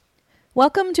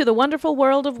Welcome to the wonderful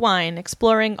world of wine,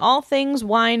 exploring all things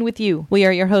wine with you. We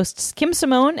are your hosts, Kim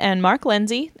Simone and Mark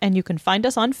Lindsay, and you can find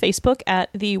us on Facebook at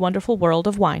The Wonderful World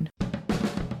of Wine.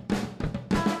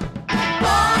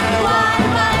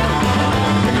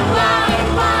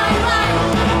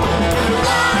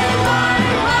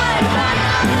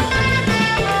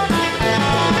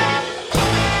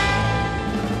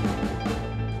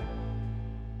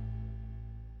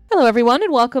 Hello, everyone,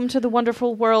 and welcome to the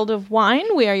wonderful world of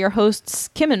wine. We are your hosts,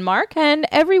 Kim and Mark, and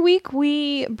every week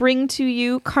we bring to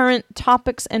you current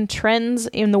topics and trends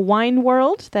in the wine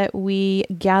world that we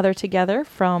gather together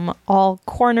from all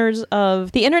corners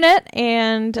of the internet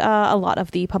and a lot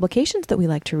of the publications that we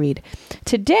like to read.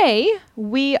 Today,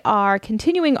 we are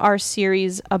continuing our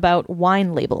series about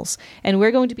wine labels, and we're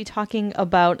going to be talking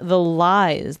about the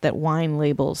lies that wine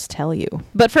labels tell you.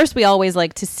 But first, we always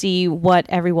like to see what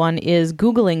everyone is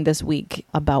Googling this week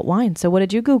about wine. So what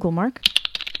did you Google, Mark?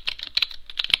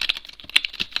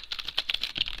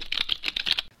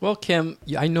 Well, Kim,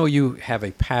 I know you have a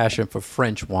passion for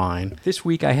French wine. This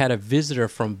week I had a visitor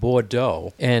from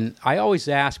Bordeaux, and I always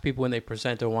ask people when they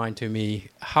present a wine to me,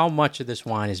 how much of this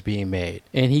wine is being made?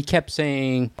 And he kept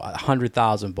saying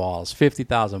 100,000 bottles,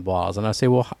 50,000 bottles. And I say,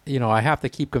 well, I have to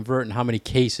keep converting how many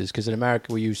cases, because in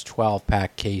America we use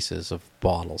 12-pack cases of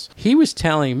bottles. He was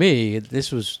telling me,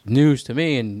 this was news to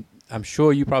me, and I'm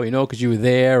sure you probably know because you were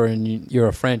there and you're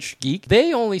a French geek.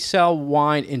 They only sell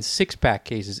wine in 6-pack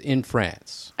cases in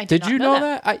France. Did you know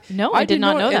that? I did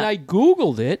not know that. And I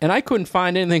Googled it, and I couldn't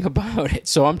find anything about it.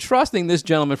 So I'm trusting this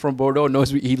gentleman from Bordeaux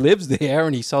knows he lives there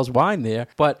and he sells wine there.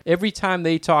 But every time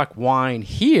they talk wine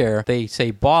here, they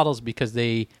say bottles because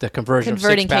the conversion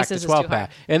Converting of 6-pack to cases is too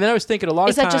 12-pack. And then I was thinking a lot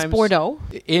of times... Is that just Bordeaux?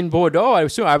 In Bordeaux, I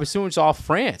assume it's all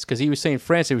France, because he was saying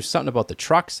France, there was something about the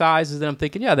truck sizes, and I'm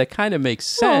thinking, yeah, that kind of makes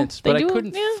sense. But I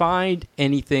couldn't find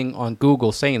anything on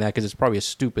Google saying that, because it's probably a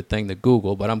stupid thing to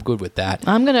Google, but I'm good with that.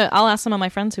 I'll ask some of my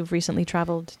friends who've recently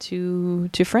traveled to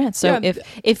France. So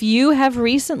if you have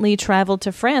recently traveled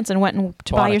to France and went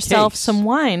to buy yourself some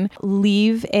wine,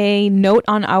 leave a note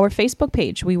on our Facebook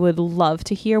page. We would love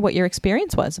to hear what your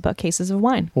experience was about cases of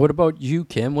wine. What about you,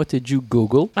 Kim? What did you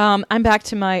Google? I'm back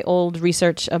to my old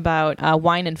research about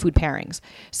wine and food pairings.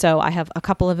 So I have a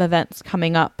couple of events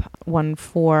coming up. One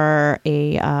for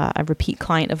a repeat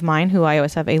client of mine who I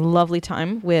always have a lovely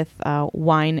time with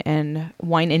wine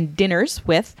and dinners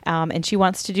with, and she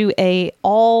wants to do a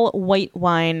all white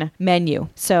wine menu.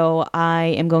 So I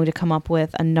am going to come up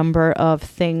with a number of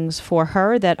things for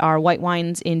her that are white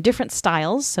wines in different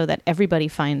styles, so that everybody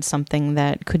finds something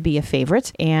that could be a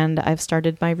favorite. And I've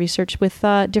started my research with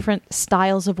different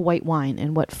styles of white wine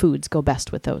and what foods go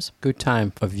best with those. Good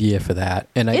time of year for that.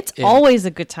 And it's always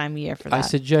a good time of year for that. I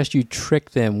suggest you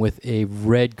trick them with a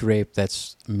red grape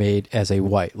that's made as a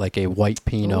white, like a white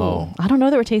Pinot. Ooh, I don't know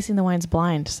that we're tasting the wines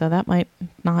blind, so that might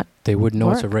not They wouldn't know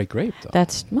work. It's a red grape, though.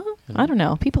 I don't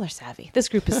know. People are savvy. This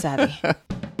group is savvy.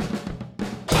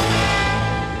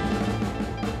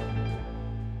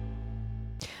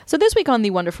 So this week on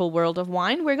The Wonderful World of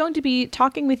Wine, we're going to be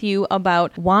talking with you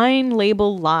about wine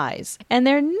label lies. And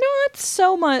they're not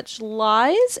so much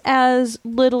lies as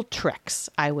little tricks,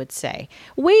 I would say.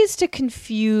 Ways to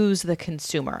confuse the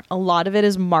consumer. A lot of it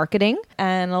is marketing,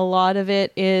 and a lot of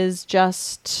it is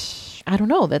just... I don't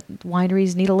know, that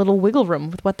wineries need a little wiggle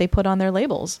room with what they put on their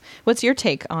labels. What's your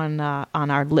take on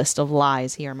our list of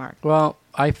lies here, Mark? Well,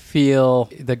 I feel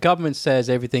the government says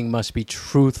everything must be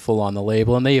truthful on the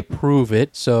label, and they approve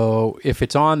it. So if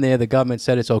it's on there, the government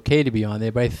said it's okay to be on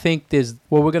there. But I think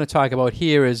what we're going to talk about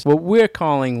here is what we're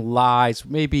calling lies.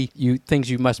 Maybe things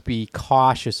you must be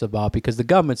cautious about, because the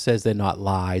government says they're not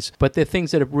lies, but they're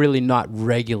things that are really not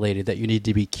regulated that you need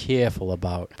to be careful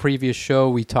about. Previous show,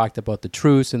 we talked about the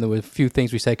truths, and there were a few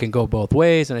things we said can go both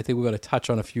ways, and I think we're going to touch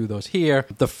on a few of those here.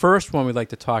 The first one we'd like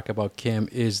to talk about, Kim,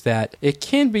 is that it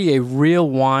can be a real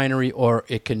winery or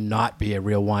it cannot be a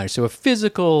real winery. So a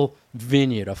physical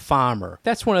vineyard, a farmer,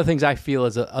 that's one of the things I feel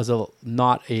is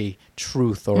not a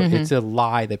truth, or it's a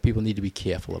lie that people need to be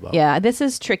careful about. Yeah, this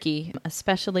is tricky,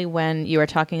 especially when you are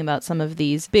talking about some of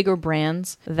these bigger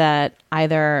brands that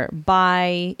either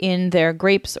buy in their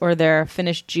grapes or their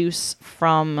finished juice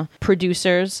from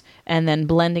producers and then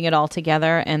blending it all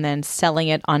together and then selling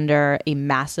it under a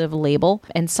massive label.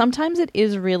 And sometimes it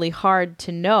is really hard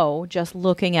to know, just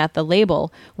looking at the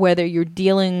label, whether you're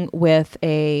dealing with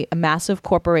a massive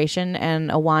corporation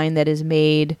and a wine that is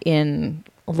made in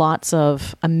lots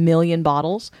of 1 million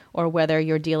bottles, or whether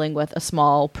you're dealing with a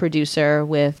small producer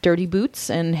with dirty boots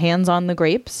and hands on the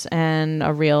grapes and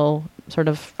a real sort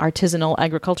of artisanal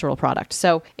agricultural product.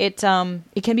 So it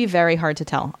can be very hard to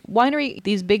tell. Winery,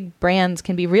 these big brands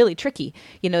can be really tricky.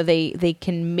 They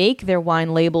can make their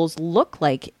wine labels look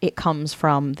like it comes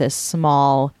from this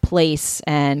small place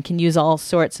and can use all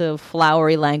sorts of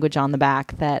flowery language on the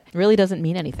back that really doesn't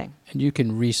mean anything. And you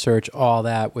can research all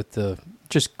that with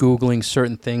just Googling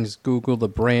certain things. Google the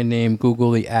brand name,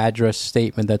 Google the address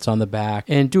statement that's on the back,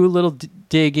 and do a little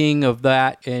digging of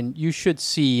that, and you should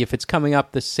see if it's coming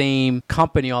up the same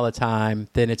company all the time,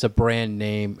 then it's a brand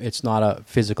name. It's not a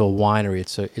physical winery.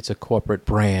 It's a corporate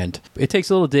brand. It takes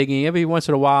a little digging. Every once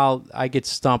in a while, I get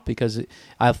stumped because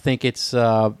I think it's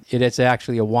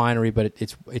actually a winery, but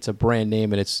it's a brand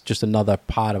name, and it's just another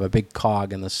part of a big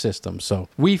cog in the system. So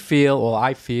I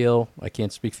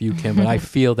can't speak for you, Kim, but I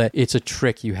feel that it's a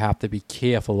trick you have to be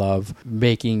careful of,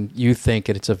 making you think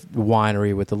that it's a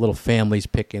winery with the little families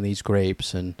picking these grapes,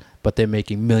 but they're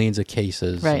making millions of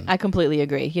cases. Right. I completely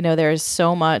agree. There's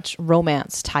so much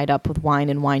romance tied up with wine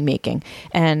and winemaking.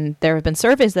 And there have been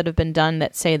surveys that have been done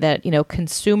that say that,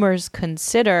 consumers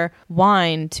consider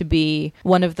wine to be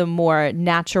one of the more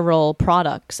natural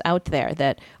products out there,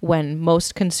 that when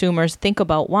most consumers think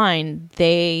about wine,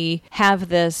 they have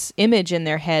this image in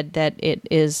their head that it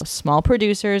is small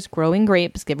producers growing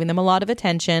grapes, giving them a lot of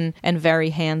attention, and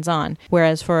very hands-on.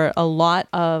 Whereas for a lot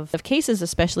of cases,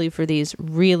 especially for these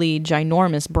really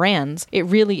ginormous brands, it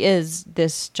really is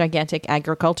this gigantic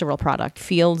agricultural product,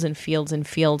 fields and fields and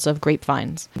fields of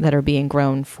grapevines that are being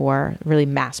grown for really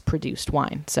mass-produced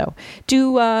wine. So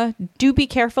do be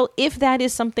careful if that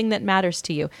is something that matters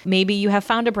to you. Maybe you have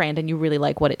found a brand and you really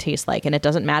like what it tastes like, and it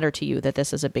doesn't matter to you that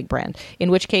this is a big brand, in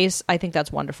which case I think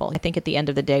that's wonderful. I think at the end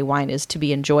of the day, wine is to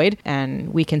be enjoyed,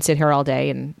 and we can sit here all day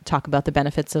and talk about the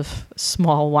benefits of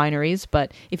small wineries,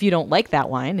 but if you don't like that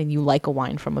wine and you like a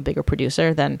wine from a bigger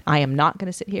producer, then I am not going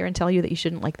to sit here and tell you that you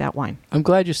shouldn't like that wine. I'm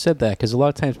glad you said that, because a lot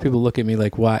of times people look at me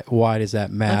like, why does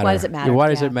that matter? Like, why does it matter? Why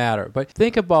does it matter? But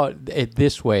think about it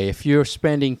this way. If you're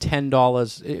spending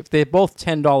 $10, if they're both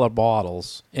 $10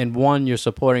 bottles, and one you're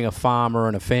supporting a farmer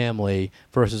and a family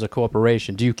versus a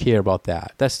corporation, do you care about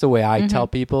that? That's the way I tell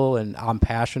people, and I'm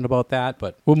passionate about that,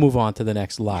 but we'll move on to the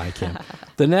next lie, Kim.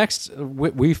 The next,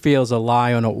 we feel, is a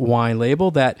lie on a wine label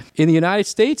that in the United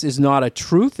States is not a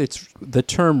truth. It's the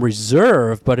term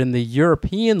reserve, but in the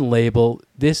European label,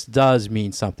 this does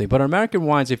mean something. But on American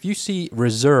wines, if you see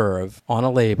reserve on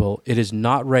a label, it is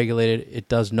not regulated. It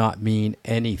does not mean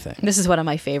anything. This is one of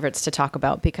my favorites to talk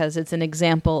about because it's an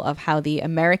example of how the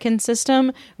American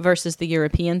system versus the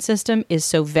European system is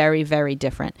so very, very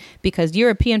different. Because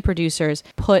European producers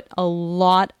put a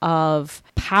lot of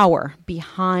power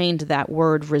behind that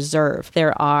word reserve.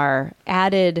 There are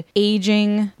added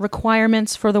aging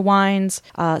requirements for the wines.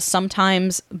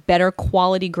 Sometimes better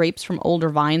quality grapes from older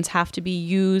vines have to be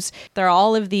used. There are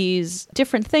all of these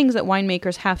different things that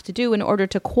winemakers have to do in order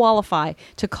to qualify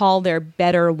to call their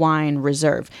better wine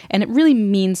reserve. And it really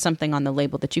means something on the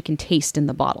label that you can taste in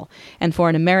the bottle. And for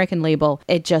an American label,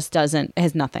 it just doesn't, it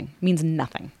has nothing, means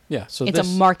nothing. Yeah, so it's a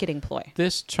marketing ploy.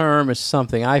 This term is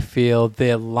something I feel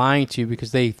they're lying to you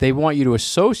because they want you to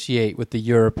associate with the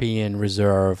European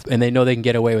reserve, and they know they can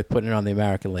get away with putting it on the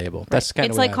American label. Right. That's kind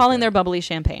of it's like calling their bubbly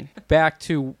champagne. Back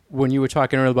to when you were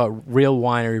talking earlier about real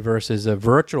winery versus a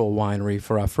virtual winery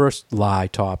for our first lie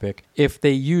topic. If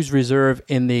they use reserve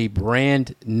in the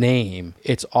brand name,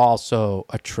 it's also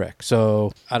a trick.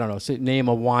 So I don't know, name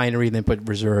a winery and then put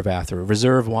reserve after it.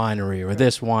 Reserve winery or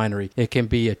this winery. It can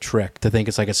be a trick to think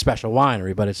it's like a special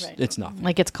winery, but it's nothing.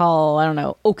 Like it's called, I don't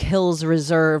know, Oak Hills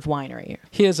Reserve Winery.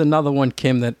 Here's another one,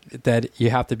 Kim, that you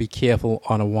have to be careful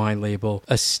on a wine label.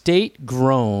 Estate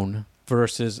grown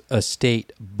versus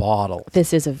estate bottled.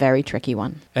 This is a very tricky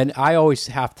one. And I always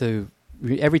have to,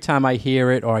 every time I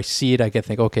hear it or I see it, I can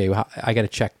think, okay, I got to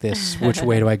check this. Which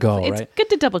way do I go, It's good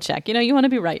to double check. You want to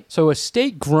be right. So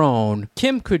estate grown,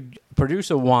 Kim could produce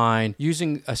a wine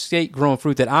using estate grown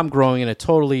fruit that I'm growing in a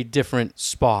totally different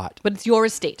spot. But it's your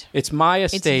estate. It's my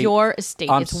estate. It's your estate.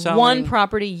 It's one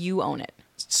property. You own it.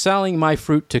 Selling my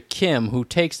fruit to Kim, who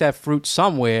takes that fruit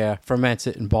somewhere, ferments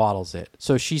it, and bottles it.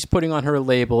 So she's putting on her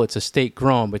label, it's estate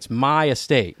grown, but it's my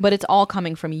estate. But it's all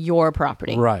coming from your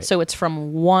property. Right. So it's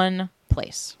from one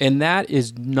place. And that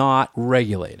is not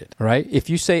regulated, right? If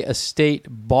you say estate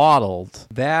bottled,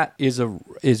 that is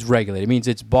regulated. It means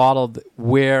it's bottled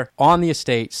where on the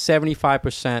estate,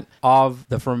 75% of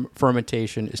the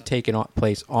fermentation is taken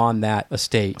place on that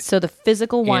estate. So the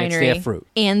physical winery and it's their fruit.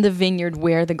 And the vineyard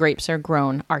where the grapes are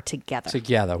grown are together.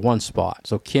 Together, one spot.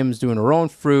 So Kim's doing her own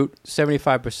fruit.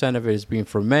 75% of it is being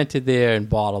fermented there and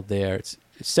bottled there. It's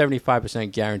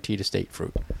 75% guaranteed estate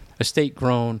fruit. estate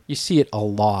grown, you see it a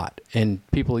lot. And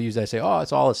people use that, say, oh,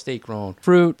 it's all estate grown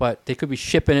fruit, but they could be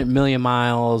shipping it a million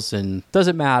miles and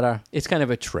doesn't matter. It's kind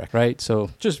of a trick, right? So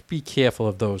just be careful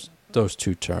of those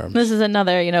two terms. This is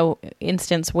another,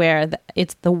 instance where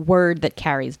it's the word that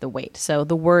carries the weight. So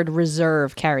the word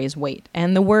reserve carries weight,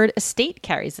 and the word estate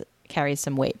carries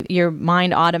some weight. Your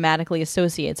mind automatically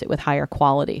associates it with higher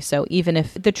quality. So even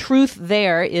if the truth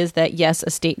there is that, yes,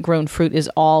 estate grown fruit is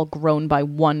all grown by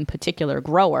one particular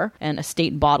grower, and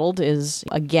estate bottled is,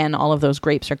 again, all of those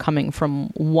grapes are coming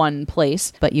from one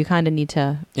place, but you kind of need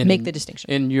to make the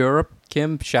distinction. In Europe,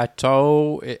 Kim,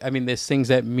 Chateau, there's things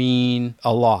that mean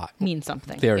a lot. Mean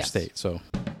something. Their yes. estate, so...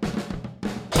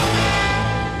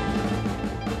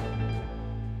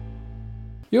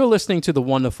 You're listening to The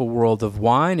Wonderful World of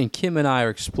Wine, and Kim and I are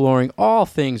exploring all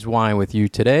things wine with you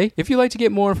today. If you'd like to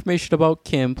get more information about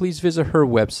Kim, please visit her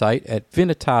website at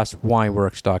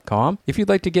vinitaswineworks.com. If you'd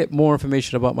like to get more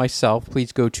information about myself,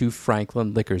 please go to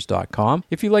franklinliquors.com.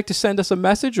 If you'd like to send us a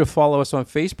message or follow us on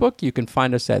Facebook, you can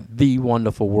find us at The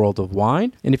Wonderful World of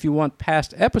Wine. And if you want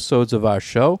past episodes of our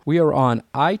show, we are on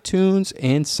iTunes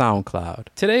and SoundCloud.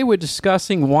 Today we're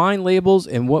discussing wine labels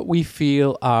and what we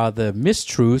feel are the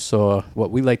mistruths, or what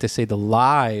we like to say the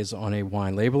lies on a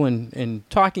wine label, and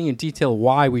talking in detail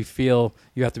why we feel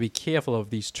you have to be careful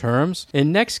of these terms.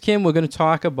 And next, Kim, we're going to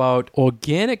talk about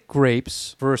organic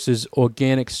grapes versus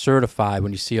organic certified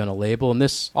when you see on a label. And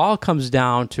this all comes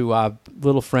down to our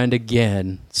little friend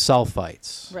again,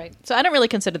 sulfites. Right. So I don't really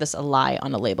consider this a lie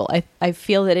on a label. I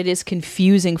feel that it is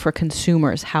confusing for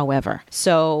consumers, however.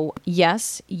 So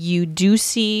yes, you do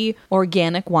see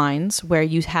organic wines where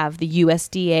you have the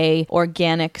USDA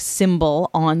organic symbol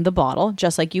on the bottle,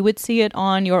 just like you would see it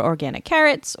on your organic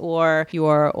carrots or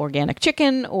your organic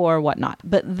chicken or whatnot.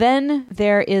 But then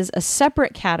there is a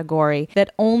separate category that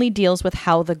only deals with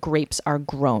how the grapes are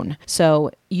grown.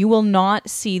 So you will not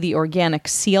see the organic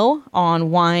seal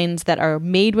on wines that are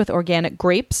made with organic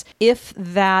grapes if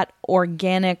that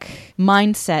organic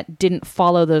mindset didn't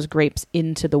follow those grapes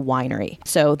into the winery.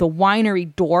 So the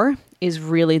winery door is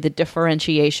really the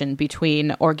differentiation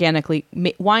between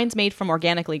wines made from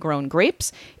organically grown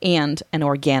grapes and an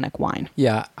organic wine.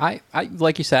 Yeah, I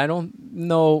like you said, I don't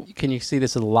know. Can you see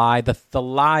this as a lie? The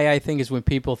lie, I think, is when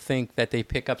people think that they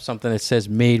pick up something that says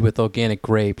made with organic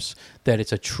grapes, that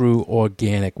it's a true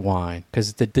organic wine,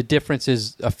 because the difference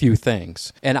is a few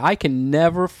things. And I can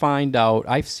never find out.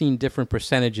 I've seen different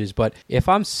percentages, but if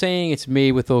I'm saying it's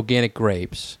made with organic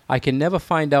grapes, I can never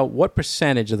find out what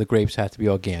percentage of the grapes have to be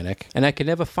organic. And I can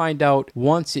never find out,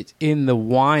 once it's in the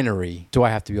winery, do I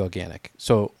have to be organic?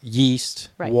 So yeast,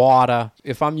 right, water.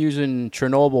 If I'm using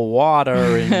Chernobyl water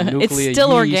and nuclear it's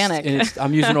still yeast, organic. And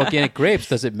I'm using organic grapes,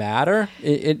 does it matter?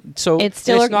 It's still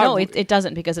it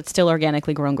doesn't, because it's still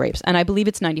organically grown grapes, and I believe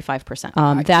it's 95%.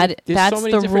 That's so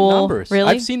many the different rule. Numbers. Really,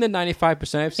 I've seen the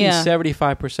 95%. I've seen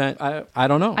 75%. I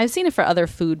don't know. I've seen it for other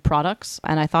food products,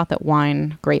 and I thought that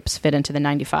wine grapes fit into the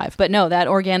 95. But no, that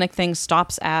organic thing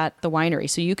stops at the winery,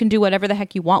 so you can do whatever the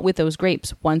heck you want with those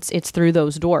grapes once it's through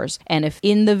those doors. And if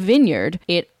in the vineyard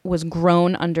it was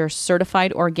grown under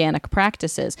certified organic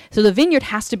practices, so the vineyard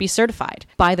has to be certified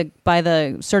by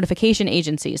the certification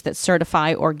agencies that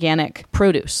certify organic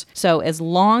produce. So as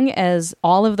long as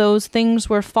all of those things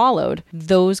were followed,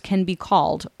 those can be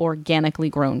called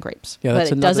organically grown grapes. Yeah,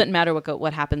 but it doesn't matter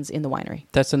what happens in the winery.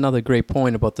 That's another great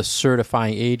point about the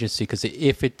certifying agency, because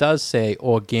if it does say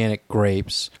organic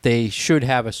grapes, they should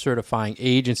have a certifying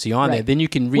agency on there. Then you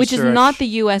can research. Which is not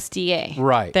the USDA.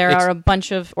 Right. There are a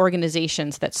bunch of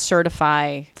organizations that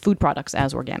certify food products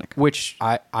as organic. Which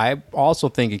I also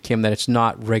think, Kim, that it's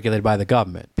not regulated by the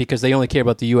government, because they only care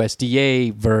about the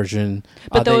USDA version.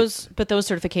 But those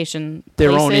certification their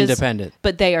places, own independent.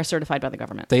 But they are certified by the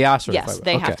government. They are certified. Yes,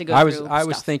 they have to go through I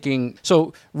was thinking,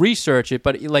 so research it,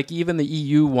 but like even the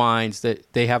EU wines,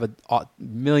 that they have a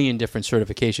million different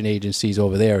certification agencies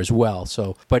over there as well.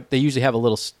 So, but they usually have a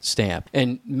little stamp.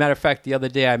 And matter of fact, the other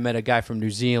day I met a guy from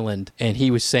New Zealand, and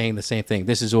he was saying the same thing.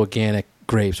 This is organic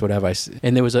grapes, whatever.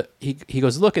 And there was he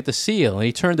goes, look at the seal, and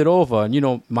he turned it over,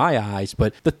 and my eyes,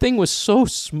 but the thing was so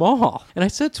small. And I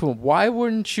said to him, why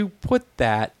wouldn't you put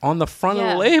that on the front of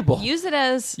the label? Use it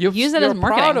as you're marketing.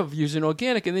 Proud of using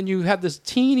organic, and then you have this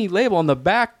teeny label on the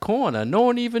back corner. No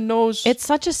one even knows. It's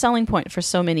such a selling point for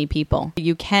so many people.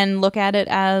 You can look at it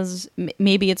as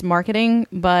maybe it's marketing,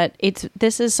 but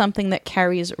this is something that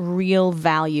carries real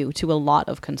value to a lot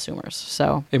of consumers.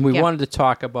 So, and we wanted to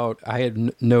talk about, I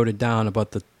had noted down about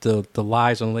the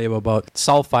lies on the label about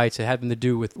sulfites. It having to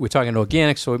do with, we're talking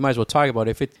organic, so we might as well talk about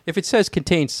it. If it says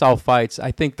contains sulfites,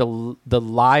 I think the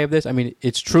lie of this, I mean,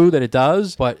 it's true that it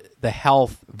does, but the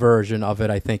health version of it,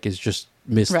 I think, is just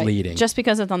misleading. Right. Just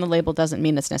because it's on the label doesn't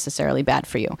mean it's necessarily bad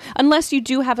for you. Unless you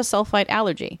do have a sulfite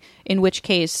allergy, in which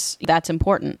case that's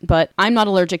important. But I'm not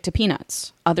allergic to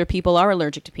peanuts. Other people are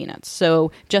allergic to peanuts.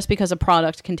 So just because a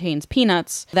product contains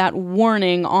peanuts, that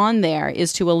warning on there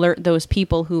is to alert those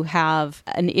people who have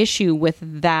an issue with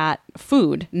that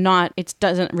food. It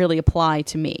doesn't really apply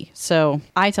to me. So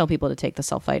I tell people to take the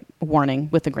sulfite warning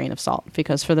with a grain of salt,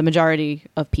 because for the majority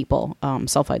of people,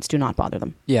 sulfites do not bother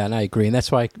them. Yeah, and I agree. And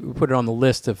that's why I put it on the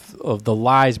list of the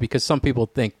lies, because some people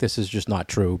think this is just not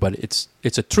true, but it's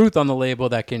a truth on the label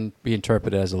that can be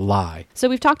interpreted as a lie. So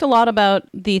we've talked a lot about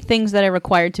the things that are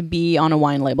required to be on a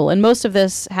wine label, and most of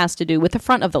this has to do with the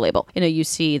front of the label. You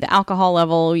see the alcohol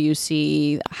level, you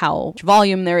see how much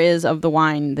volume there is of the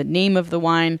wine, the name of the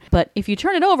wine. But if you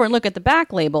turn it over and look at the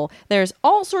back label, there's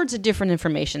all sorts of different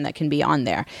information that can be on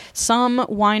there. Some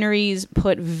wineries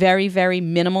put very, very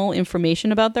minimal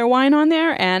information about their wine on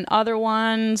there, and other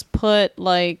ones put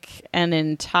like an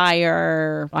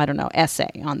entire, essay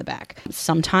on the back.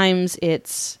 Sometimes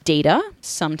it's data,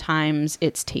 sometimes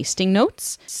it's tasting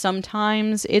notes,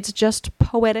 sometimes it's just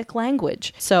poetic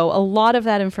language. So a lot of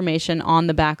that information on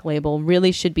the back label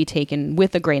really should be taken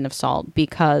with a grain of salt,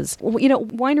 because,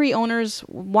 winery owners,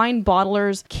 wine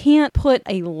bottlers can't put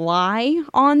a lie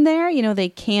on there. They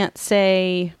can't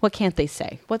say, what can't they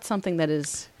say? What's something that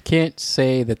is... Can't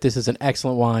say that this is an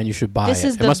excellent wine, you should buy it. This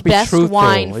is it the must best be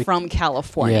wine from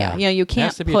California. Yeah. You can't it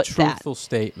has to be put a truthful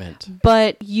statement.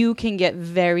 But you can get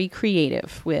very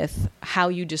creative with how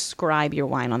you describe your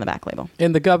wine on the back label.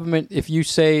 And the government, if you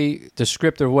say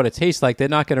descriptor of what it tastes like, they're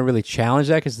not going to really challenge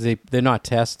that, because they're not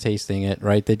test tasting it,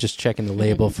 right? They're just checking the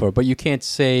label for it. But you can't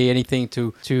say anything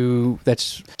to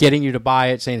that's getting you to buy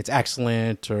it, saying it's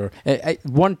excellent. Or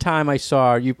one time I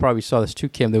saw, you probably saw this too,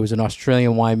 Kim, there was an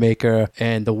Australian winemaker,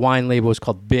 and the wine label was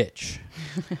called Bitch.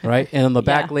 Right? And on the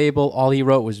back label, all he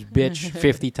wrote was bitch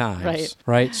 50 times.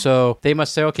 Right? So they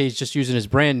must say, okay, he's just using his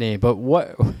brand name. But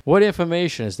what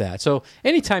information is that? So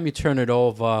anytime you turn it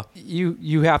over,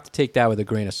 you have to take that with a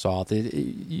grain of salt.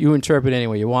 You interpret it any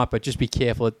way you want, but just be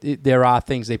careful. There are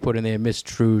things they put in there,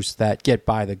 mistruths that get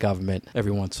by the government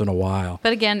every once in a while.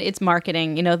 But again, it's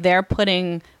marketing. They're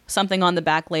putting something on the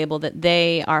back label that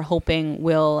they are hoping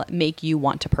will make you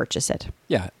want to purchase it.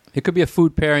 Yeah. It could be a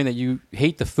food pairing that you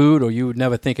hate the food, or you would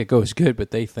never think it goes good,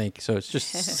 but they think. So it's just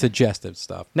suggestive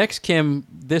stuff. Next, Kim,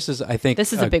 this is a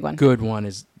big one. Good one,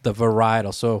 is the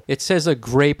varietal. So it says a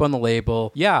grape on the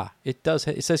label. Yeah, it does.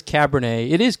 It says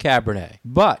Cabernet. It is Cabernet.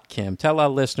 But, Kim, tell our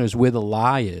listeners where the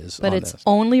lie is. But it's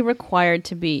only required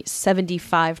to be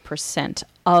 75%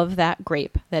 of that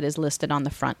grape that is listed on the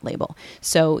front label.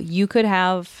 So you could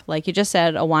have, like you just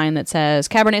said, a wine that says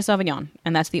Cabernet Sauvignon,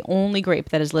 and that's the only grape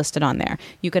that is listed on there.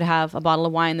 You could have a bottle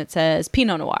of wine that says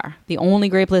Pinot Noir. The only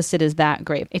grape listed is that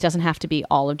grape. It doesn't have to be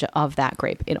all of that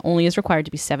grape. It only is required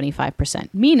to be 75%,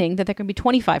 meaning that there can be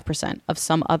 25% of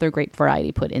some other grape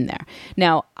variety put in there.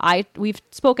 Now, we've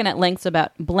spoken at length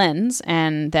about blends,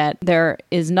 and that there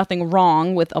is nothing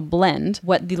wrong with a blend.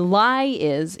 What the lie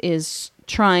is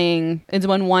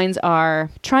when wines are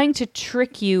trying to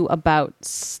trick you about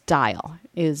style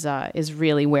is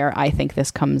really where I think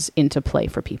this comes into play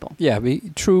for people. Yeah, the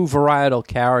true varietal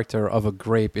character of a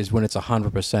grape is when it's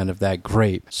 100% of that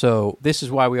grape. So this is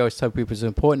why we always tell people it's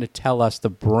important to tell us the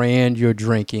brand you're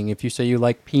drinking. If you say you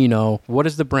like Pinot, what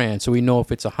is the brand? So we know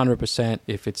if it's 100%,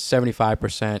 if it's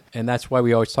 75%. And that's why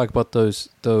we always talk about those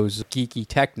geeky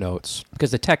tech notes,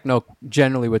 because the tech note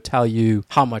generally would tell you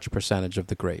how much percentage of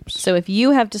the grapes. So if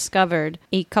you have discovered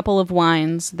a couple of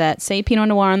wines that say Pinot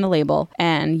Noir on the label,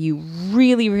 and you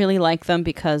really, really like them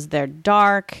because they're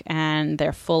dark and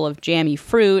they're full of jammy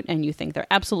fruit, and you think they're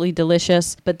absolutely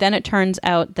delicious, but then it turns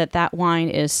out that wine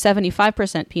is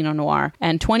 75% Pinot Noir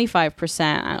and 25%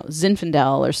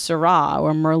 Zinfandel or Syrah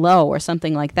or Merlot or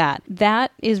something like that,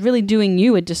 that is really doing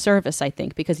you a disservice, I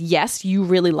think, because yes, you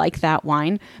really like that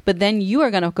wine, but then you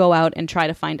are going to go out and try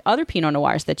to find other Pinot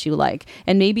Noirs that you like,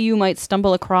 and maybe you might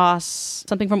stumble across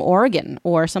something from Oregon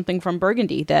or something from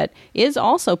Burgundy that is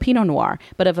also Pinot Noir,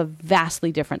 but of a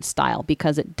vastly different style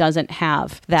because it doesn't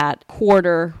have that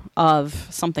quarter of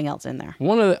something else in there.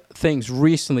 One of the things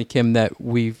recently, Kim, that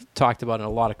we've talked about in a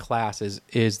lot of classes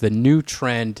is the new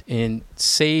trend in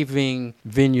saving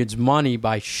vineyards money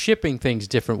by shipping things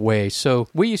different ways. So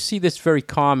where you see this very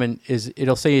common is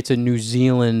it'll say it's a New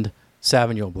Zealand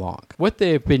Sauvignon Blanc. What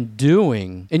they've been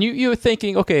doing, and you're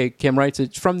thinking, okay, Kim writes,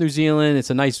 it's from New Zealand. It's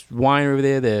a nice wine over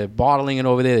there. They're bottling it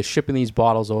over there. They're shipping these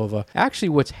bottles over. Actually,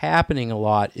 what's happening a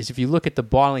lot is if you look at the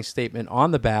bottling statement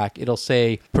on the back, it'll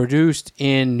say produced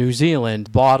in New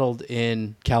Zealand, bottled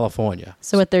in California.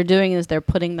 So what they're doing is they're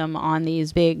putting them on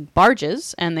these big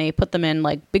barges and they put them in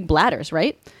like big bladders,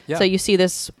 right? Yeah. So you see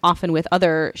this often with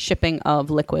other shipping of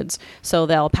liquids. So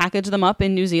they'll package them up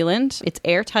in New Zealand. It's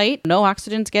airtight. No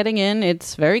oxygen's getting in.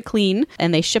 It's very clean.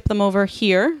 And they ship them over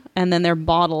here and then they're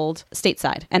bottled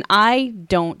stateside. And I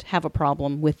don't have a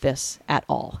problem with this at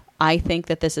all. I think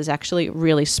that this is actually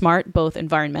really smart, both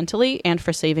environmentally and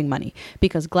for saving money,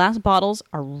 because glass bottles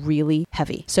are really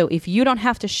heavy. So if you don't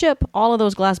have to ship all of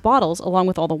those glass bottles along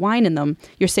with all the wine in them,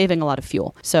 you're saving a lot of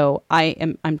fuel. So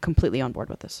I'm completely on board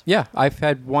with this. Yeah, I've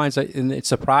had wines, and it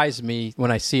surprised me when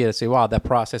I see it. I say, wow, that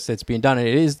process that's being done. And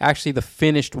it is actually the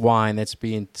finished wine that's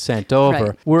being sent over.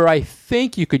 Right. Where I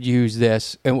think you could use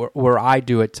this, and where I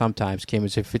do it sometimes, Kim,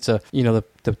 is if it's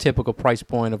the typical price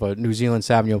point of a New Zealand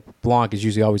Sauvignon Blanc is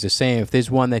usually always the same. If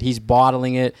there's one that he's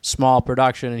bottling it, small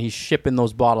production, and he's shipping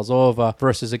those bottles over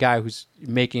versus a guy who's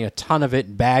making a ton of it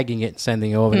and bagging it and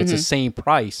sending it over, and it's the same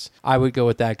price, I would go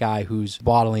with that guy who's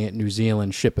bottling it in New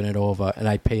Zealand, shipping it over, and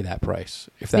I'd pay that price.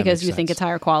 If that because makes you sense. think it's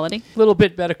higher quality? A little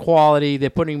bit better quality.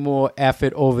 They're putting more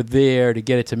effort over there to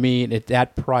get it to me, and at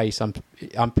that price, I'm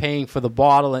paying for the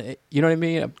bottle. And you know what I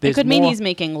mean? It could mean he's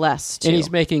making less too. And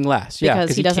he's making less, yeah,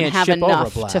 because he doesn't can't have ship over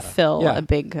enough a to fill yeah. a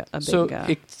big. So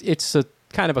it's a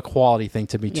kind of a quality thing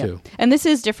to me too. And this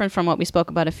is different from what we spoke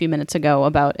about a few minutes ago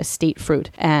about estate fruit,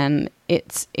 and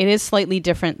it is slightly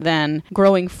different than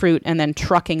growing fruit and then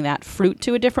trucking that fruit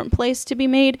to a different place to be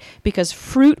made, because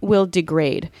fruit will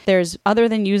degrade. Other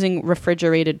than using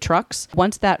refrigerated trucks,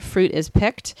 once that fruit is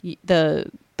picked,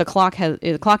 the clock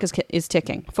is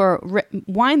ticking. For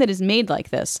wine that is made like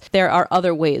this, there are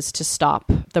other ways to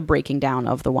stop the breaking down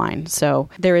of the wine. So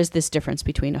there is this difference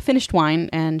between a finished wine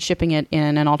and shipping it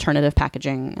in an alternative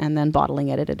packaging and then bottling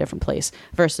it at a different place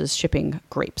versus shipping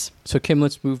grapes. So Kim,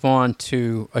 let's move on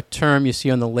to a term you see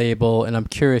on the label, and I'm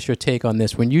curious your take on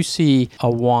this. When you see a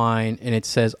wine and it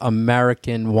says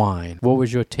American wine, what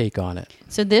was your take on it?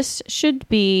 So this should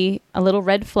be a little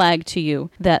red flag to you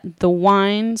that the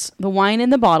wine in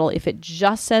the bottle, if it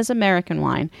just says American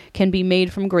wine, can be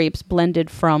made from grapes blended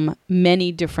from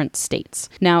many different states.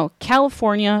 Now,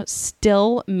 California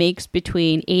still makes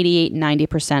between 88 and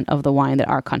 90% of the wine that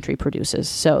our country produces.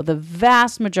 So the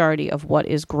vast majority of what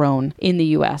is grown in the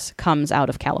U.S. comes out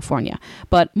of California.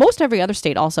 But most every other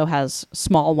state also has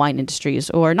small wine industries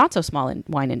or not so small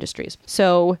wine industries.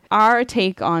 So our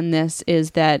take on this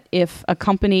is that if a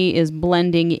company is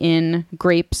blending in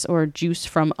grapes or juice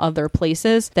from other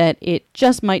places, that it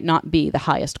just might not be the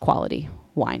highest quality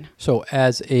wine. So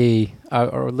as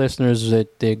our listeners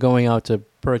that they're going out to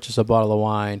purchase a bottle of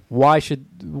wine, why should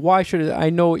I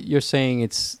know what you're saying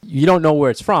you don't know where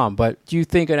it's from, but do you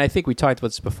think, and I think we talked about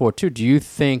this before too, do you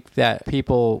think that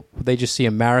people, they just see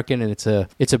American and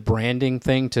it's a branding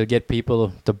thing to get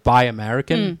people to buy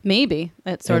American? Maybe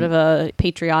it's sort of a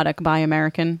patriotic buy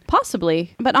American,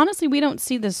 possibly, but honestly we don't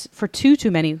see this for too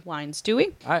many wines, do we?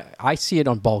 I see it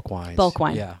on bulk wines. Bulk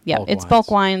wine. Yeah. It's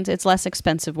bulk wines. It's less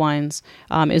expensive wines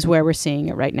is where we're seeing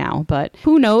it right now. But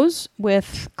who knows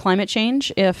with climate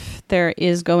change if there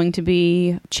is going to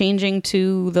be changing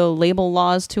to the label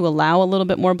laws to allow a little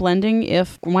bit more blending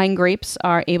if wine grapes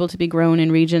are able to be grown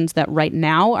in regions that right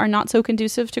now are not so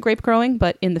conducive to grape growing,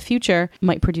 but in the future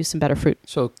might produce some better fruit.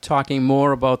 So talking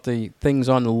more about the things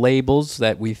on the labels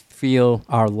that we feel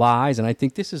are lies, and I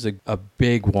think this is a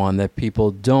big one that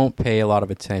people don't pay a lot of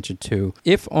attention to.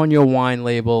 If on your wine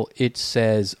label it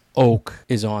says oak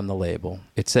is on the label,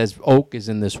 it says oak is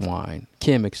in this wine,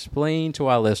 Kim, explain to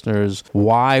our listeners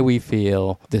why we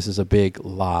feel this is a big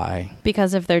lie.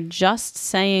 Because if they're just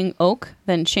saying oak,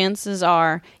 then chances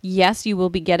are, yes, you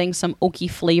will be getting some oaky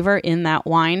flavor in that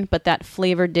wine, but that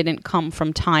flavor didn't come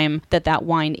from time that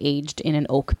wine aged in an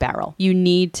oak barrel. You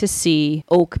need to see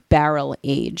oak barrel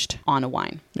aged on a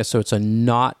wine. Yeah, so it's a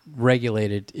not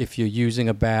regulated if you're using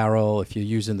a barrel, if you're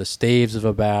using the staves of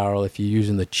a barrel, if you're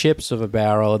using the chips of a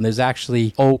barrel, and there's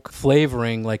actually oak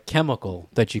flavoring like chemical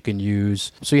that you can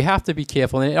use. So you have to be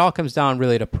careful, and it all comes down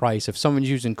really to price. If someone's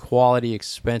using quality,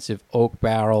 expensive oak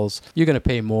barrels, you're going to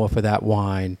pay more for that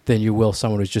wine than you will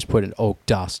someone who's just put an oak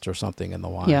dust or something in the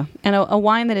wine. Yeah, and a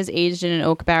wine that is aged in an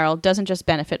oak barrel doesn't just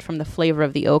benefit from the flavor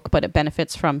of the oak, but it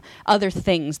benefits from other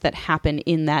things that happen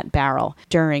in that barrel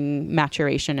during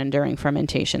maturation and during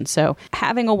fermentation. So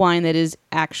having a wine that is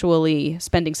actually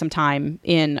spending some time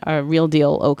in a real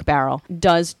deal oak barrel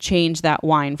does does change that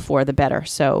wine for the better.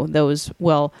 So those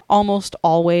will almost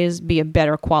always be a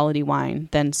better quality wine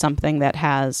than something that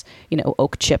has,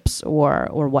 oak chips or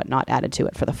whatnot added to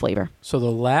it for the flavor. So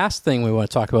the last thing we want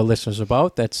to talk about listeners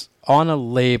about that's on a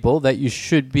label that you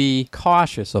should be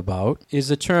cautious about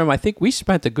is a term I think we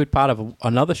spent a good part of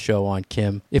another show on,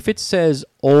 Kim. If it says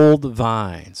old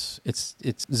vines, it's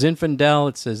Zinfandel.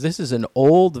 It says this is an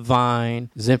old vine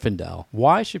Zinfandel.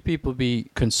 Why should people be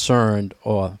concerned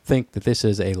or think that this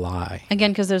is a lie?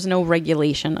 Again, because there's no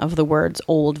regulation of the words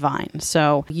old vine.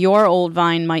 So your old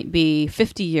vine might be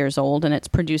 50 years old and it's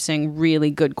producing really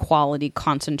good quality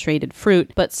concentrated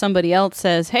fruit, but somebody else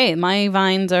says, hey, my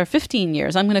vines are 15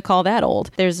 years. I'm going to call that old.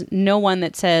 There's no one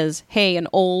that says, hey, an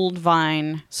old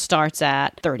vine starts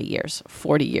at 30 years,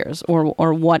 40 years,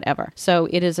 or whatever. So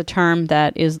it is a term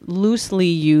that is loosely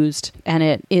used, and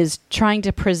it is trying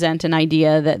to present an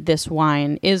idea that this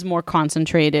wine is more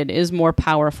concentrated, is more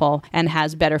powerful, and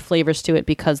has better flavors to it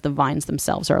because the vines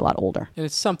themselves are a lot older. And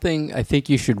it's something I think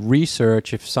you should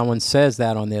research. If someone says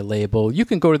that on their label, you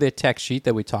can go to their text sheet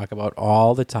that we talk about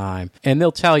all the time, and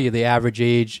they'll tell you the average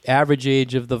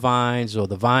age of the vines or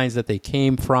the vines that they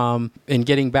came from. And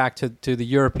getting back to the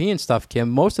European stuff, Kim,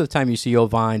 most of the time you see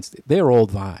old vines, they're old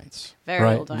vines.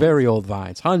 Very old vines. Very old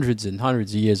vines, hundreds and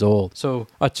hundreds of years old. So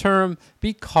a term,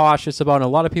 be cautious about. And a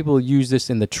lot of people use this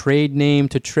in the trade name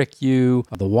to trick you,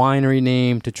 the winery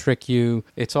name to trick you.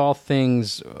 It's all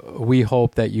things we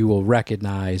hope that you will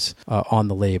recognize on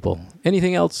the label.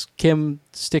 Anything else, Kim,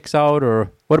 sticks out?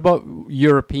 Or what about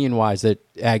European-wise that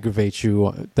aggravates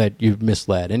you, that you've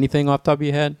misled? Anything off the top of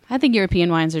your head? I think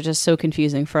European wines are just so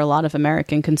confusing for a lot of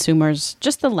American consumers.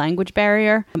 Just the language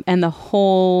barrier and the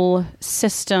whole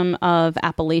system of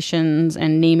appellations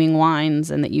and naming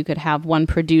wines, and that you could have one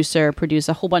producer produce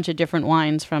a whole bunch of different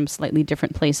wines from slightly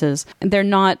different places. And they're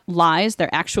not lies,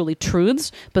 they're actually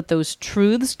truths, but those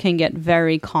truths can get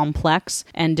very complex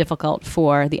and difficult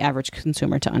for the average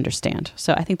consumer to understand.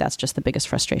 So I think that's just the biggest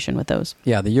frustration with those.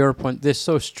 Yeah, the Europe one, they're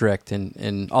so strict,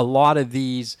 and a lot of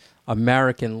these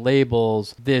American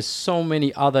labels, there's so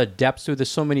many other depths to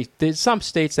it. There's some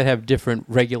states that have different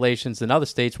regulations than other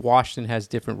states. Washington has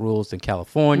different rules than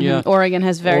California. Mm-hmm. Oregon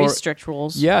has very strict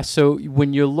rules. Yeah, so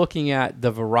when you're looking at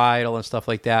the varietal and stuff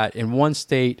like that, in one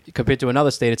state compared to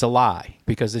another state, it's a lie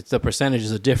because the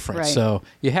percentages are different. Right. So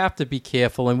you have to be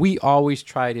careful, and we always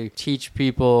try to teach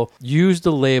people, use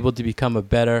the label to become a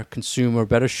better consumer,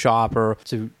 better shopper,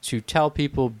 to tell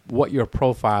people what your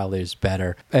profile is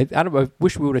better. I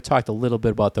wish we would have talked a little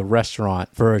bit about the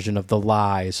restaurant version of the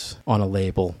lies on a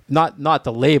label. Not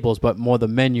the labels, but more the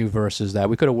menu versus that.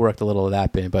 We could have worked a little of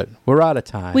that in, but we're out of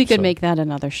time. We could make that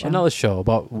another show. Another show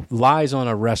about lies on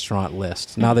a restaurant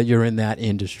list, now that you're in that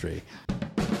industry.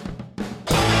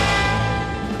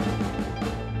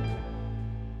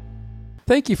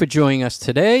 Thank you for joining us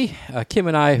today. Kim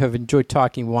and I have enjoyed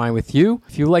talking wine with you.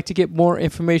 If you'd like to get more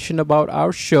information about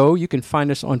our show, you can find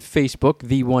us on Facebook,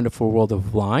 The Wonderful World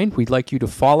of Wine. We'd like you to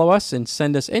follow us and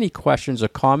send us any questions or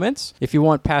comments. If you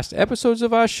want past episodes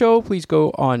of our show, please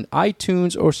go on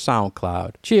iTunes or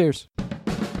SoundCloud. Cheers.